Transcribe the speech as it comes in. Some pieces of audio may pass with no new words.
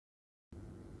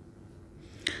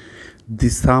The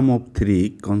sum of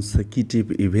three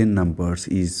consecutive even numbers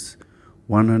is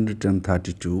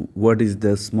 132. What is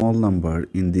the small number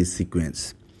in this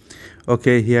sequence?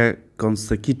 Okay, here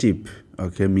consecutive,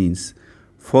 okay, means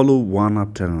follow one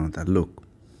after another. Look,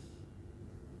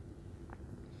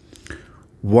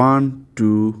 1,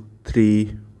 2,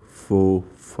 3, 4,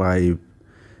 5,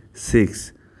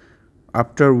 6.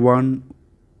 After 1,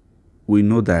 we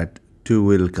know that 2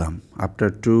 will come. After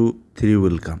 2, 3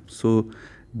 will come. So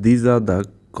these are the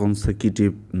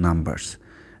consecutive numbers.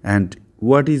 And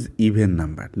what is even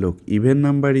number? Look, even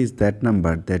number is that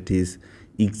number that is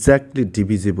exactly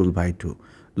divisible by 2.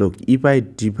 Look, if I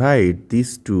divide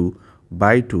these 2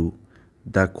 by 2,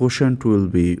 the quotient will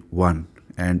be 1.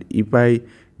 And if I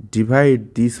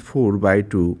divide this 4 by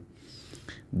 2,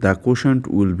 the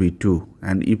quotient will be 2.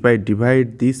 And if I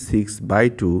divide this 6 by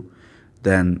 2,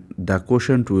 then the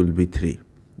quotient will be 3.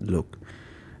 Look,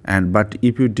 and but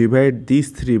if you divide these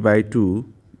 3 by 2,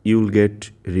 you will get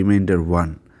remainder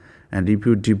 1. And if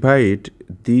you divide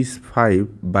these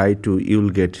 5 by 2, you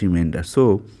will get remainder.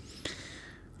 So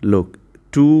look,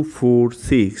 2, 4,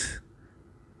 6,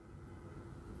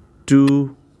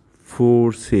 2,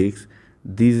 4, 6,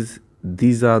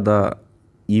 these are the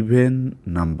even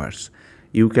numbers.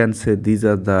 You can say these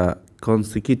are the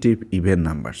consecutive even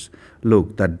numbers.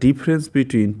 Look, the difference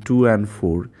between 2 and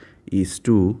 4 is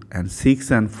 2 and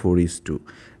 6 and 4 is 2.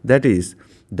 That is,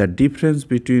 the difference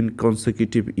between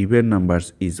consecutive even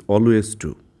numbers is always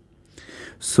 2.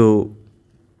 So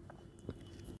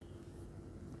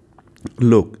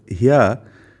look, here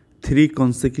 3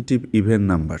 consecutive even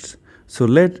numbers. So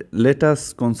let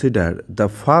us consider the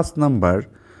first number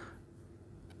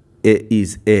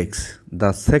is x.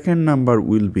 The second number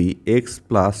will be x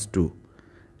plus 2,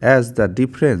 as the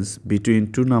difference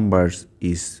between two numbers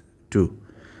is 2,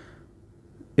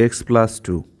 x plus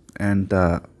 2, and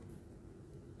the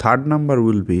third number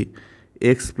will be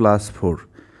x plus 4.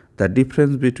 The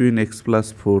difference between x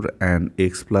plus 4 and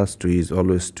x plus 2 is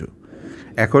always 2.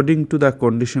 According to the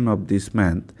condition of this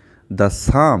math, the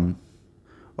sum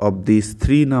of these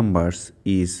three numbers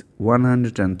is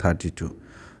 132.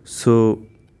 So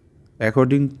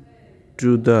according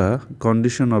to the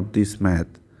condition of this math,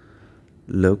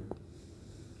 look,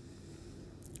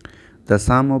 the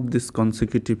sum of these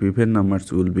consecutive even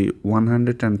numbers will be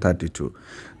 132.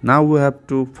 Now we have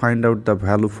to find out the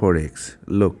value for x.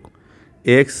 Look,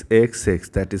 x,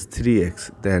 that is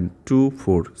 3x, then 2,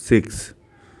 4, 6.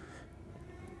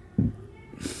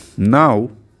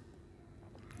 Now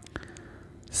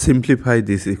simplify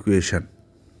this equation.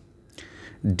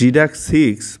 Deduct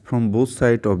 6 from both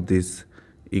sides of this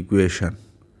equation.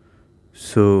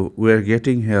 So we are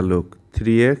getting here, look,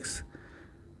 3x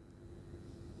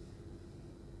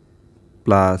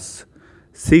plus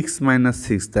 6 minus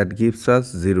 6, that gives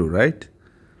us 0, right?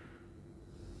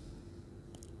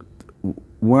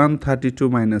 132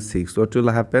 minus 6, what will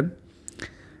happen?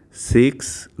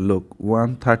 6, look,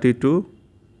 132,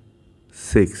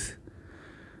 6.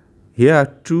 Here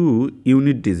 2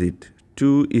 unit digit,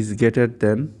 2 is greater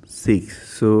than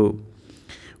 6. So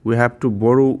we have to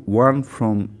borrow 1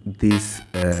 from this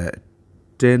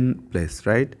 10 place,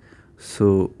 right?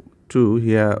 So 2,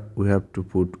 here we have to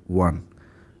put 1,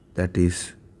 that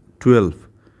is 12.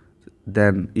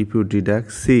 Then if you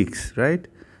deduct 6, right?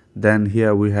 Then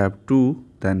here we have 2,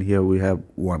 then here we have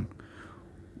 1.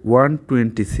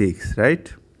 126,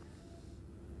 right?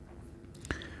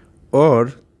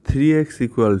 Or 3x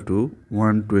equal to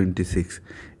 126.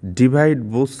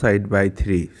 Divide both sides by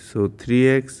 3. So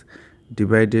 3x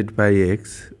divided by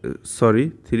x,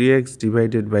 3x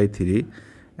divided by 3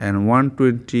 and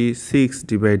 126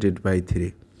 divided by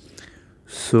 3.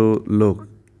 So look,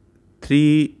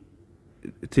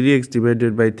 3x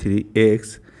divided by 3,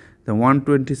 x, then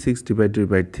 126 divided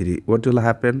by 3. What will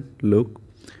happen? Look,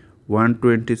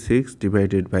 126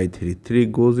 divided by 3. 3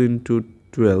 goes into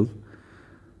 12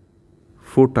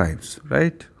 4 times,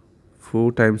 right?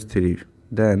 4 times 3.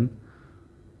 Then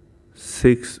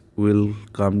 6 will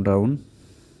come down.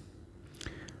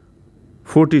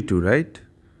 42, right?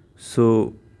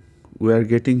 So we are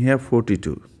getting here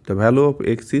 42. The value of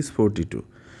x is 42.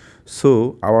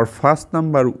 So our first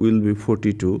number will be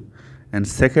 42 and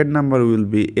second number will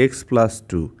be x plus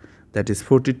 2, that is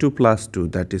 42 plus 2,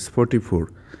 that is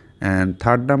 44, and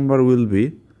third number will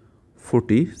be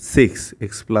 46,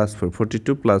 x plus 4,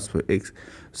 42 plus 4, x.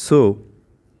 So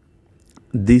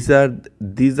these are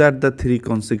the three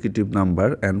consecutive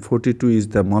number, and 42 is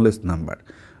the smallest number.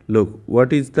 Look,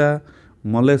 what is the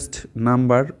smallest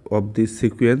number of this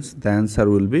sequence? The answer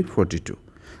will be 42.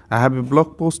 I have a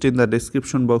blog post in the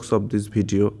description box of this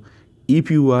video. If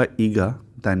you are eager,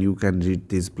 then you can read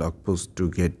this blog post to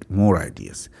get more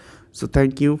ideas. So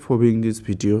thank you for viewing this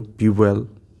video. Be well.